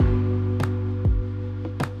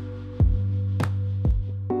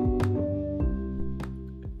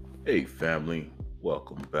Hey, family,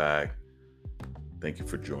 welcome back. Thank you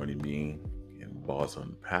for joining me in Boss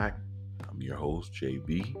Unpack. I'm your host,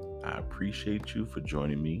 JB. I appreciate you for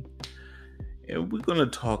joining me. And we're going to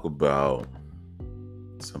talk about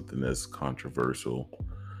something that's controversial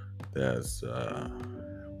that's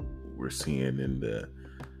we're seeing in the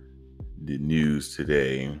news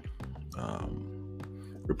today.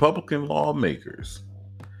 Republican lawmakers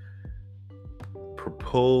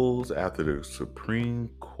propose after the Supreme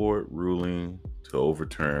Court ruling to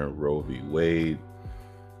overturn Roe v. Wade,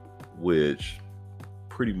 which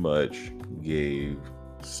pretty much gave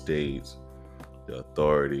states the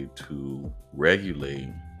authority to regulate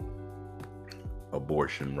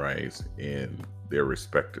abortion rights in their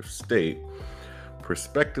respective state.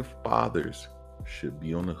 Prospective fathers should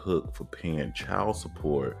be on the hook for paying child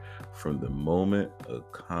support from the moment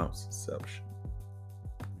of conception.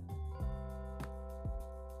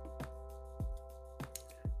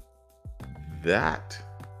 That,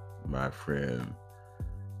 my friend,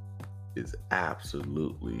 is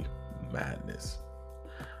absolutely madness.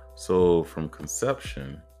 So from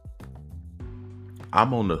conception,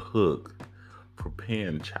 I'm on the hook for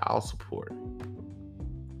paying child support.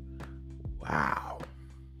 Wow,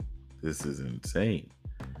 this is insane.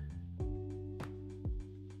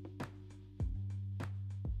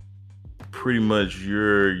 Pretty much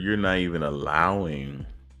you're not even allowing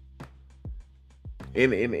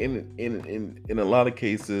in a lot of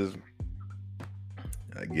cases,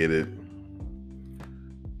 I get it.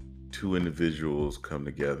 Two individuals come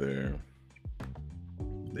together,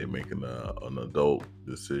 they make an adult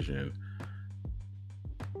decision,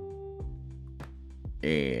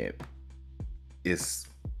 and it's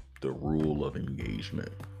the rule of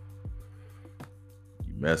engagement.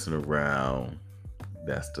 You messing around,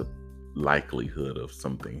 that's the likelihood of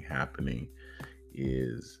something happening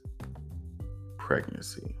is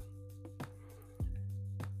pregnancy.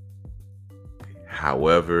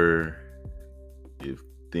 However, if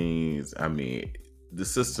the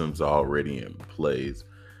system's already in place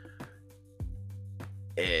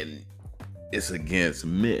and it's against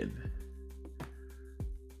men.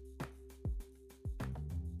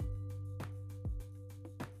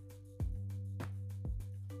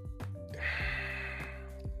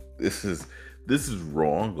 This is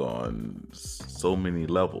wrong on so many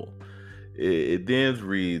levels. It then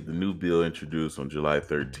reads the new bill introduced on July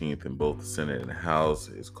 13th in both the Senate and the House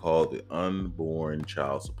is called the Unborn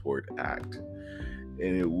Child Support Act.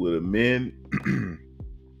 And it would amend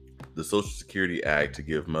the Social Security Act to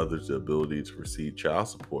give mothers the ability to receive child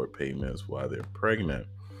support payments while they're pregnant,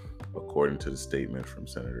 according to the statement from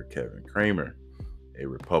Senator Kevin Cramer, a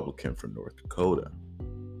Republican from North Dakota.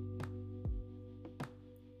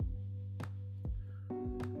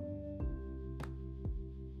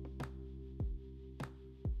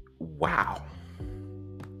 Wow.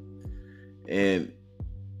 And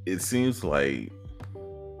it seems like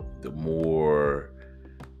the more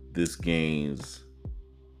this gains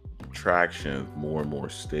traction, more and more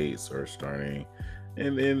states are starting,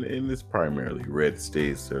 and it's primarily red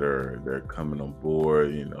states they're coming on board.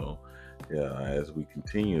 As we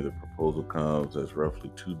continue, the proposal comes as roughly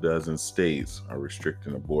 24 states are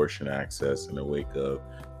restricting abortion access in the wake of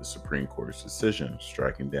the Supreme Court's decision,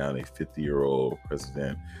 striking down a 50-year-old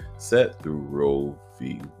precedent set through Roe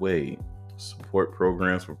v. Wade. Support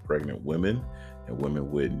programs for pregnant women and women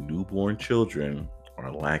with newborn children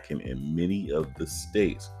are lacking in many of the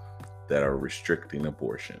states that are restricting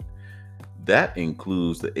abortion. That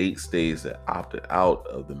includes the 8 states that opted out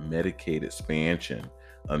of the Medicaid expansion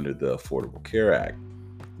under the Affordable Care Act,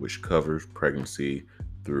 which covers pregnancy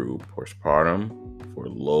through postpartum for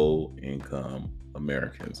low-income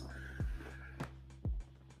Americans.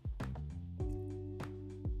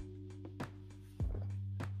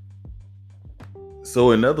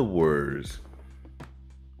 So, in other words,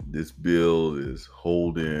 this bill is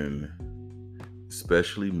holding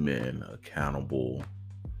especially men accountable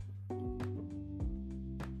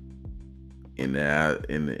in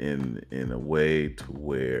a way to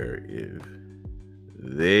where if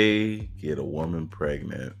they get a woman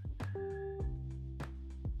pregnant,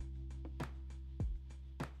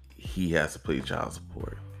 he has to pay child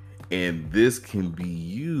support. And this can be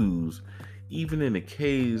used even in a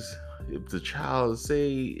case if the child,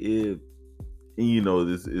 say, if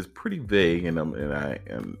this is pretty vague, and I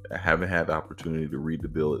haven't had the opportunity to read the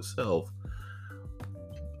bill itself,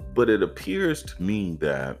 but it appears to me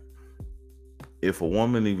that if a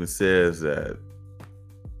woman even says that,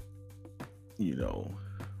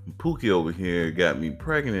 Pookie over here got me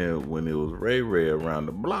pregnant when it was Ray Ray around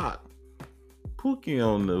the block, Pookie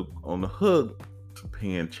on the hook to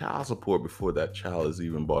paying child support before that child is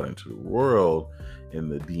even brought into the world, and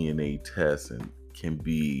the DNA test and can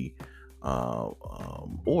be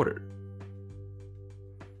ordered.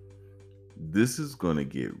 This is going to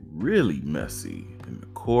get really messy in the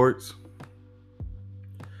courts,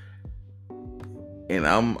 and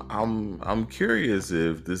I'm curious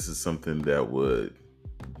if this is something that would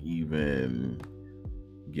even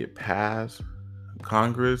get passed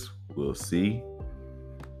Congress. We'll see.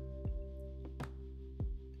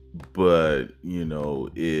 But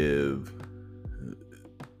if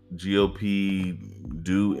GOP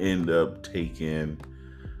do end up taking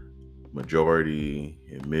majority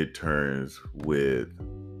in midterms, with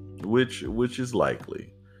which is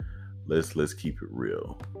likely, let's keep it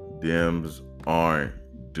real. Dems aren't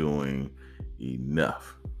doing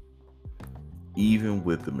enough, even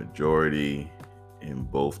with the majority in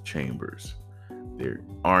both chambers. They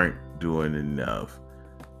aren't doing enough.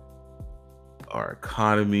 Our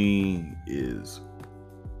economy is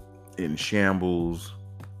in shambles.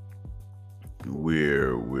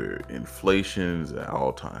 We're inflation's at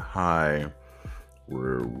all-time high.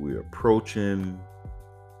 We're approaching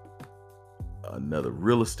another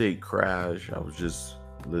real estate crash. I was just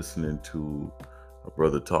listening to a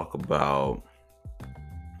brother talk about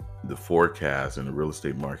the forecast in the real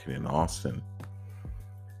estate market in Austin,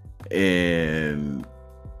 and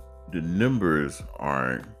the numbers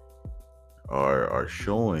are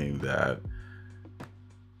showing that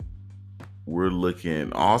we're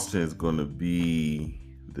looking, Austin is going to be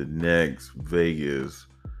the next Vegas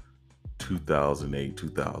 2008,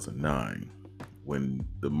 2009, when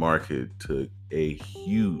the market took a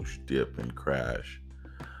huge dip and crash.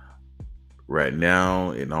 Right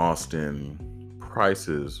now in Austin,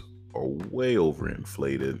 prices are way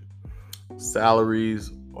overinflated.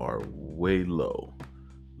 Salaries are way low.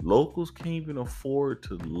 Locals can't even afford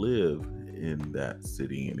to live in that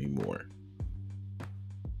city anymore.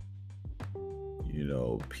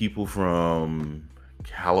 People from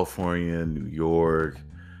California, New York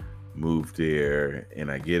moved there, and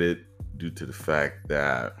I get it due to the fact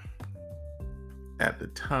that at the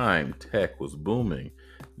time tech was booming.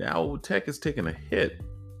 Now tech is taking a hit.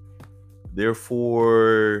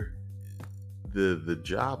 Therefore, the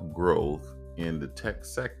job growth in the tech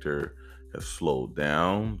sector has slowed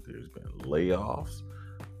down. There's been layoffs.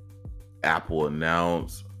 Apple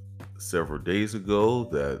announced several days ago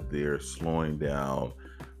that they're slowing down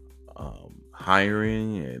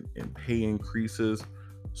hiring and pay increases.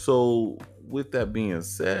 So with that being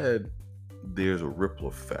said, there's a ripple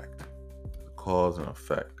effect, cause and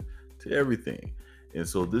effect to everything. And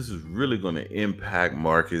so this is really going to impact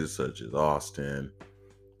markets such as Austin,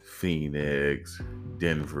 Phoenix,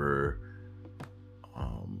 Denver,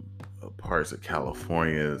 parts of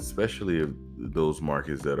California, especially those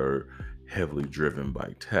markets that are heavily driven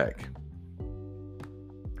by tech.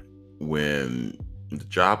 When the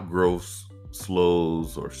job growth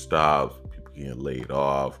slows or stops, people get laid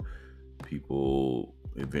off, people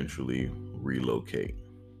eventually relocate.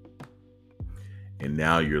 And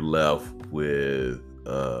now you're left with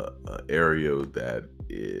an area that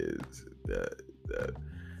is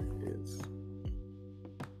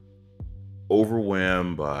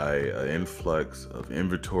overwhelmed by an influx of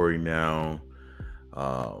inventory now.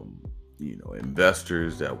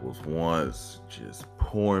 Investors that was once just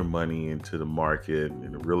pouring money into the market,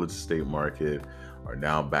 in the real estate market, are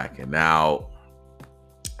now backing out.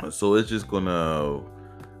 So it's just gonna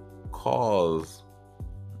cause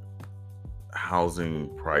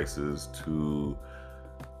housing prices to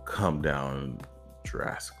come down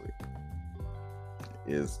drastically.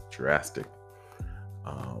 It's drastic.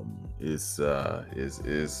 It's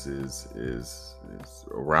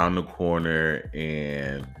around the corner,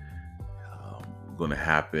 and going to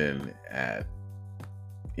happen at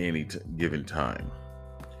any given time.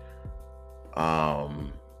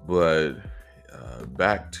 But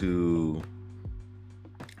back to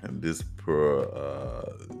this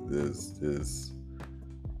this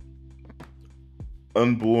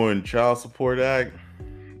Unborn Child Support Act.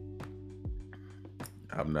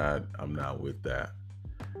 I'm not with that.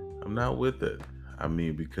 I'm not with it. I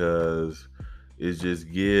mean, because it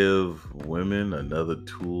just give women another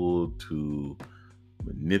tool to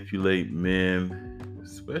manipulate men,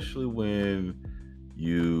 especially when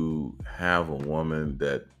you have a woman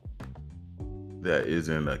that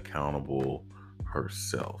isn't accountable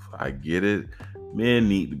herself. I get it. Men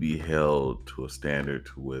need to be held to a standard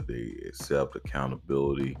to where they accept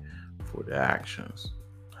accountability for their actions.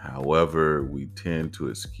 However, we tend to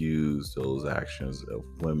excuse those actions of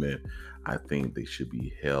women. I think they should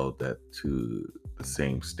be held to the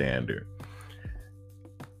same standard.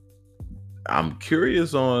 I'm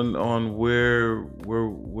curious on where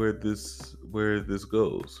this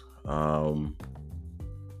goes.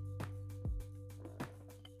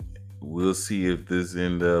 We'll see if this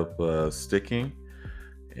end up sticking,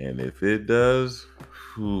 and if it does,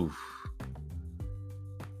 whew,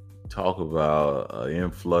 talk about an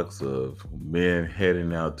influx of men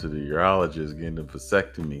heading out to the urologist getting a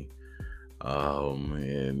vasectomy.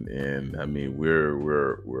 And I mean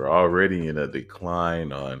we're already in a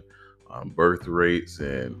decline on birth rates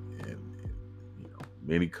and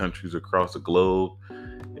many countries across the globe,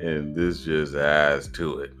 and this just adds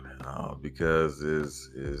to it because is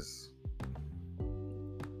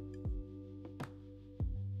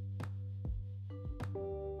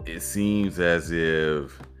it seems as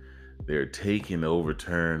if they're taking the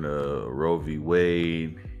overturn of Roe v.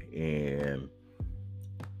 Wade and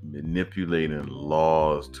manipulating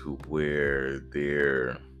laws to where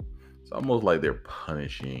it's almost like they're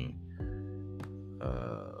uh,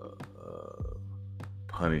 uh,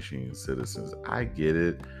 punishing citizens. I get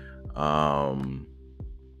it. Um,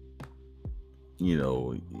 you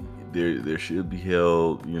know, there should be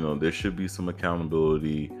held. There should be some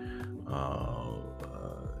accountability.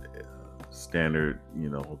 Standard.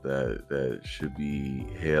 That should be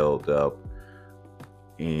held up,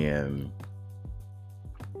 and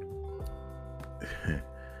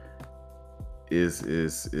is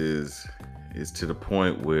to the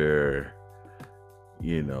point where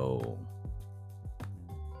you know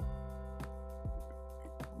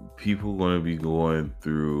people going to be going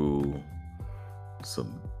through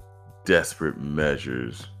some desperate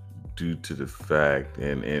measures due to the fact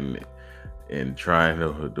and trying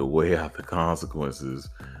to weigh out the consequences,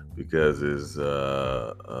 because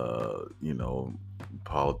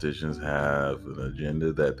politicians have an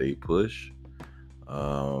agenda that they push,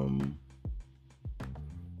 um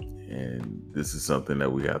and this is something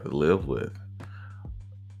that we have to live with.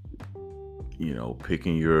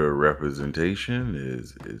 Picking your representation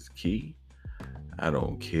is key. I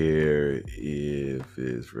don't care if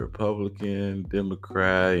it's Republican,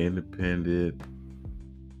 Democrat, Independent,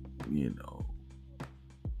 you know,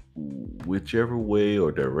 whichever way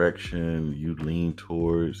or direction you lean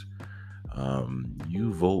towards,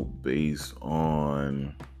 you vote based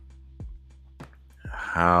on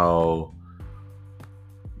how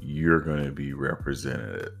you're going to be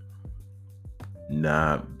represented,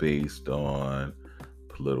 not based on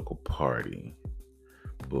political party,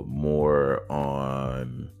 but more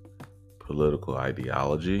on political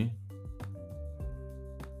ideology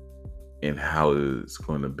and how it's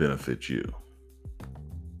going to benefit you.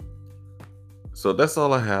 So that's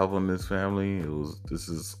all I have on this, family. This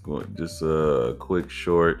is just a quick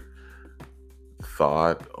short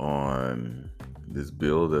thought on this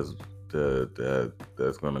bill that's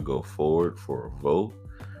going to go forward for a vote.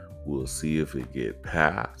 We'll see if it get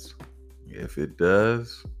passed. If it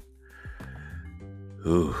does,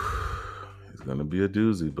 it's going to be a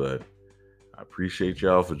doozy, but I appreciate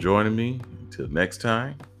y'all for joining me. Until next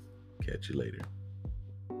time, catch you later.